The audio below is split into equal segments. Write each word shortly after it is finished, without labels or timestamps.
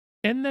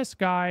In this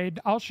guide,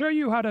 I'll show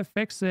you how to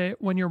fix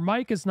it when your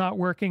mic is not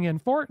working in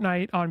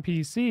Fortnite on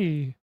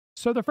PC.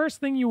 So the first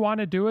thing you want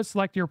to do is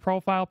select your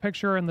profile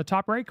picture in the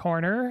top right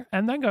corner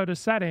and then go to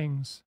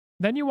settings.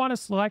 Then you want to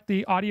select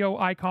the audio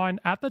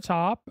icon at the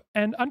top,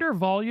 and under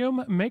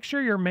volume, make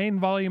sure your main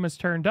volume is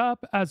turned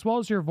up as well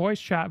as your voice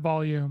chat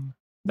volume.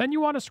 Then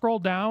you want to scroll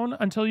down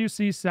until you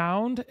see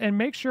sound and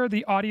make sure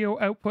the audio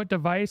output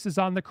device is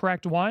on the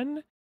correct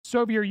one.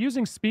 So if you're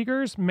using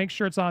speakers, make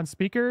sure it's on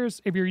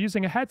speakers. If you're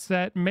using a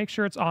headset, make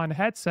sure it's on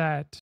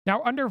headset.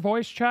 Now under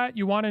voice chat,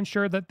 you want to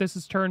ensure that this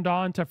is turned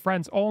on to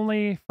friends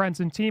only, friends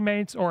and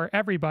teammates, or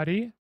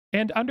everybody.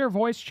 And under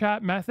voice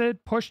chat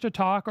method, push to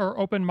talk or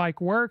open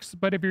mic works,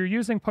 but if you're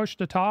using push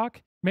to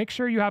talk, make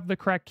sure you have the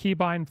correct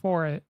keybind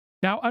for it.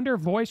 Now under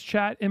voice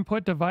chat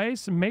input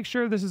device, make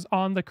sure this is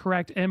on the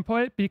correct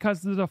input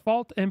because the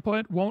default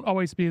input won't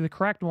always be the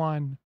correct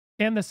one.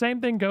 And the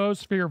same thing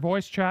goes for your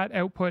voice chat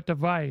output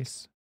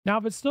device. Now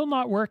if it's still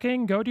not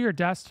working, go to your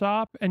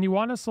desktop and you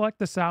want to select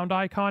the sound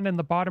icon in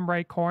the bottom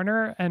right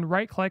corner and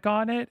right click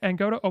on it and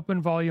go to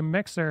open volume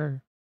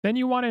mixer. Then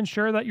you want to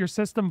ensure that your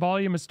system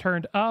volume is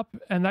turned up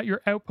and that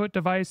your output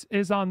device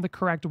is on the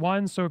correct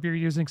one. So if you're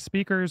using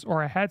speakers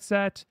or a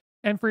headset,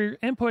 and for your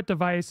input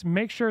device,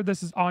 make sure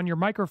this is on your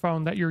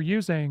microphone that you're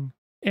using.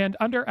 And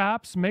under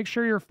apps, make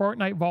sure your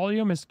Fortnite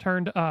volume is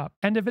turned up.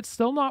 And if it's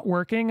still not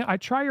working, I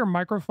try your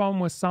microphone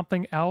with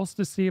something else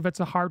to see if it's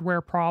a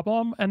hardware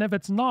problem. And if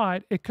it's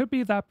not, it could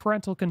be that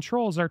parental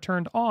controls are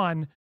turned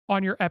on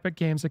your Epic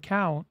Games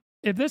account.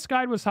 If this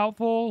guide was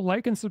helpful,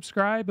 like and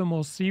subscribe, and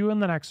we'll see you in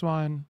the next one.